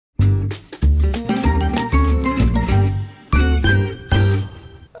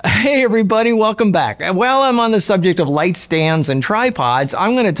Hey everybody, welcome back. While I'm on the subject of light stands and tripods,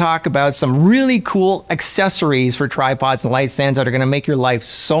 I'm going to talk about some really cool accessories for tripods and light stands that are going to make your life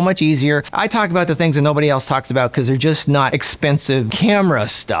so much easier. I talk about the things that nobody else talks about because they're just not expensive camera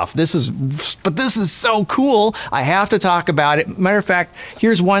stuff. But this is so cool. I have to talk about it. Matter of fact,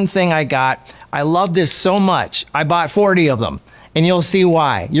 here's one thing I got. I love this so much. I bought 40 of them, and you'll see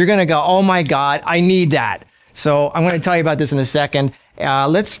why. You're going to go, oh my God, I need that. So I'm going to tell you about this in a second.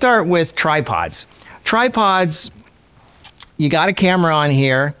 Let's start with tripods. Tripods, you got a camera on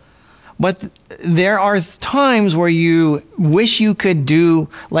here, but there are times where you wish you could do,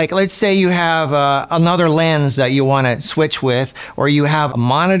 like let's say you have another lens that you want to switch with, or you have a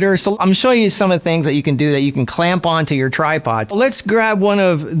monitor. So I'm showing you some of the things that you can do that you can clamp onto your tripod. Let's grab one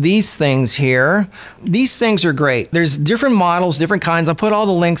of these things here. These things are great. There's different models, different kinds. I'll put all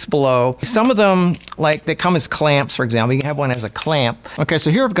the links below. Some of them, like they come as clamps, for example. You can have one as a clamp. Okay,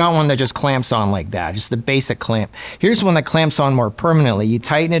 so here I've got one that just clamps on like that, just the basic clamp. Here's one that clamps on more permanently. You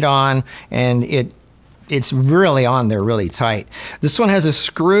tighten it on and it's really on there really tight. This one has a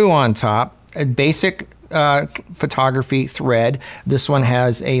screw on top, a basic photography thread. This one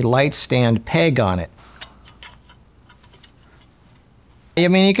has a light stand peg on it. I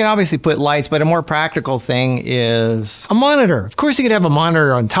mean, you can obviously put lights, but a more practical thing is a monitor. Of course, you could have a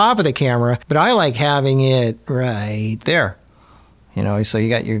monitor on top of the camera, but I like having it right there. You know, so you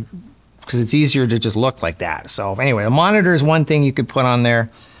got your, because it's easier to just look like that. So anyway, a monitor is one thing you could put on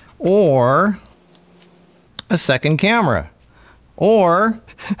there, or a second camera, or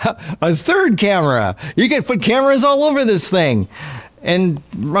a third camera. You can put cameras all over this thing. And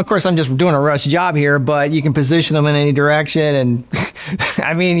of course, I'm just doing a rush job here, but you can position them in any direction. And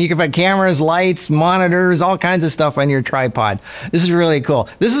I mean, you can put cameras, lights, monitors, all kinds of stuff on your tripod. This is really cool.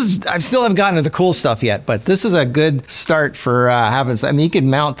 I still haven't gotten to the cool stuff yet, but this is a good start for having, I mean, you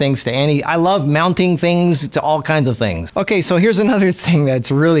can mount things to I love mounting things to all kinds of things. Okay, so here's another thing that's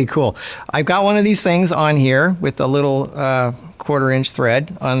really cool. I've got one of these things on here with a little 1/4 inch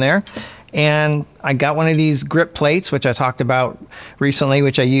thread on there. And I got one of these grip plates, which I talked about recently,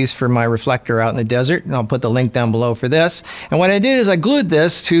 which I use for my reflector out in the desert. And I'll put the link down below for this. And what I did is I glued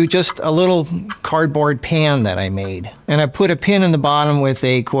this to just a little cardboard pan that I made. And I put a pin in the bottom with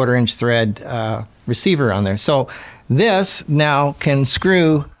a 1/4 inch thread receiver on there. So this now can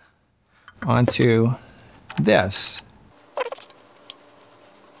screw onto this.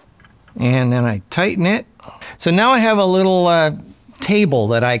 And then I tighten it. So now I have a little table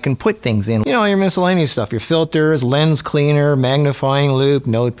that I can put things in. You know, your miscellaneous stuff, your filters, lens cleaner, magnifying loupe,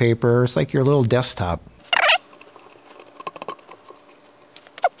 note paper. It's like your little desktop.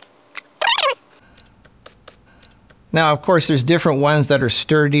 Now, of course, there's different ones that are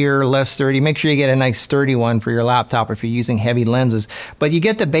sturdier, less sturdy. Make sure you get a nice sturdy one for your laptop if you're using heavy lenses. But you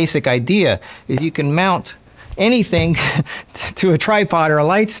get the basic idea, is you can mount anything to a tripod or a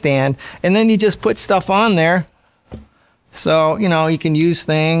light stand, and then you just put stuff on there. So, you know, you can use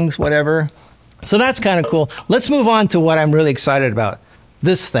things, whatever. So that's kind of cool. Let's move on to what I'm really excited about.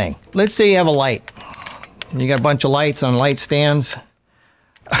 This thing. Let's say you have a light. You got a bunch of lights on light stands.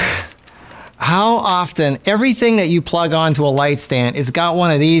 How often, everything that you plug onto a light stand, it's got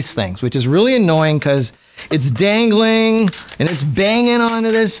one of these things, which is really annoying because it's dangling and it's banging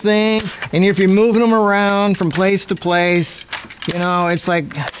onto this thing. And if you're moving them around from place to place, you know, it's like,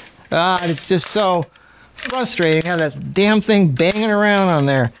 it's just so frustrating to have that damn thing banging around on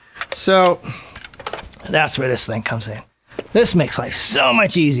there. So that's where this thing comes in. This makes life so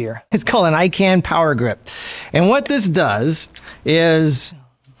much easier. It's called an Ikan Power Grip. And what this does is,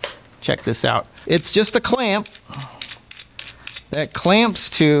 check this out. It's just a clamp that clamps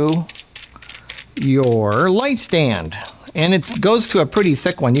to your light stand. And it goes to a pretty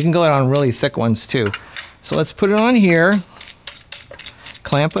thick one. You can go on really thick ones too. So let's put it on here,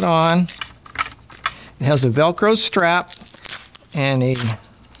 clamp it on. It has a Velcro strap and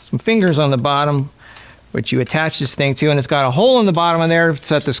some fingers on the bottom, which you attach this thing to, and it's got a hole in the bottom of there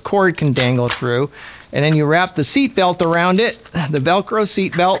so that this cord can dangle through. And then you wrap the seat belt around it, the Velcro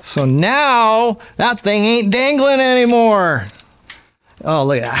seat belt. So now that thing ain't dangling anymore. Oh,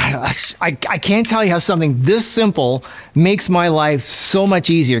 look at that. I can't tell you how something this simple makes my life so much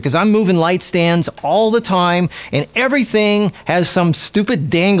easier, because I'm moving light stands all the time and everything has some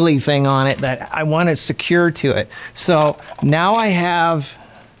stupid dangly thing on it that I want to secure to it. So now I have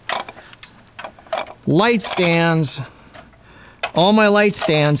light stands. All my light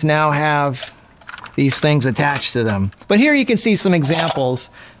stands now have these things attached to them. But here you can see some examples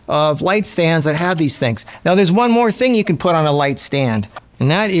of light stands that have these things. Now there's one more thing you can put on a light stand, and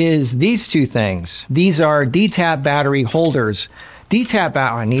that is these two things. These are D-tap battery holders. D-tap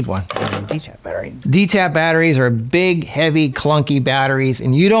battery, I need one. D-tap battery. D-tap batteries are big, heavy, clunky batteries,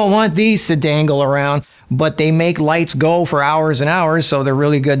 and you don't want these to dangle around, but they make lights go for hours and hours, so they're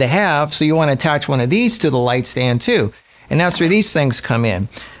really good to have. So you want to attach one of these to the light stand too. And that's where these things come in.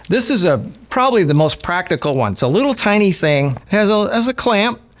 This is probably the most practical one. It's a little tiny thing. It has a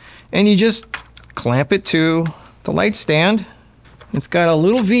clamp, and you just clamp it to the light stand. It's got a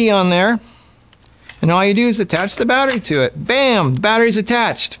little V on there. And all you do is attach the battery to it. Bam, the battery's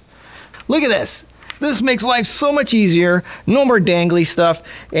attached. Look at this. This makes life so much easier. No more dangly stuff.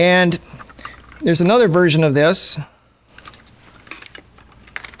 And there's another version of this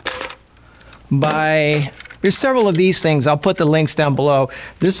there's several of these things. I'll put the links down below.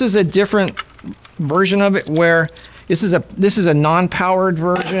 This is a different version of it where this is a non-powered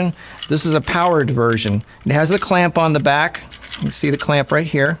version. This is a powered version. It has the clamp on the back. You can see the clamp right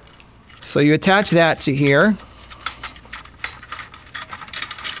here. So you attach that to here.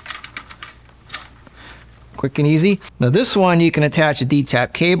 Quick and easy. Now this one you can attach a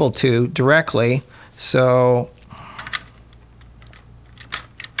D-tap cable to directly. So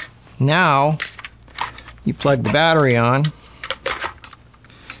now you plug the battery on,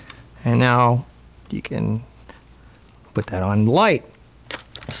 and now you can put that on light.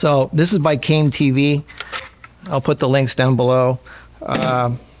 So this is by Kane TV. I'll put the links down below.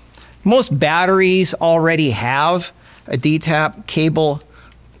 Most batteries already have a D-tap cable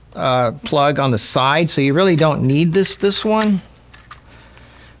plug on the side, so you really don't need this one.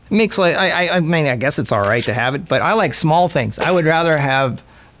 It makes like I mean, I guess it's all right to have it, but I like small things. I would rather have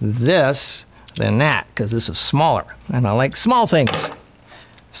this than that because this is smaller, and I like small things.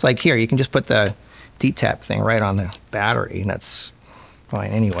 It's like here, you can just put the D-tap thing right on the battery, and that's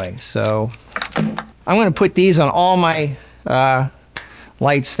fine anyway. So I'm going to put these on all my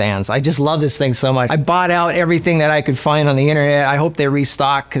light stands. I just love this thing so much. I bought out everything that I could find on the internet. I hope they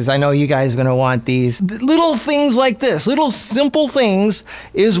restock because I know you guys are going to want these. Little things like this, little simple things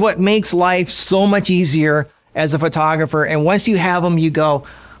is what makes life so much easier as a photographer. And once you have them, you go,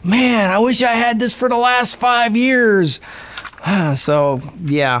 man, I wish I had this for the last 5 years. So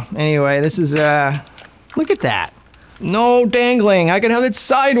yeah, anyway, this is, look at that. No dangling. I can have it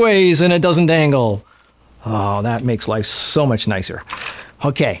sideways and it doesn't dangle. Oh, that makes life so much nicer.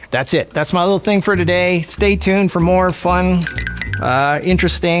 Okay, that's it. That's my little thing for today. Stay tuned for more fun,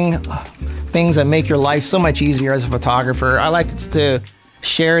 interesting things that make your life so much easier as a photographer. I like to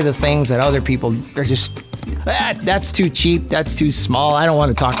share the things that other people are just, that's too cheap, that's too small. I don't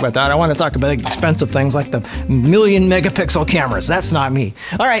want to talk about that. I want to talk about expensive things like the 1,000,000 megapixel cameras. That's not me.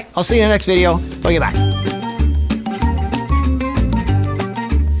 All right, I'll see you in the next video. Okay, bye.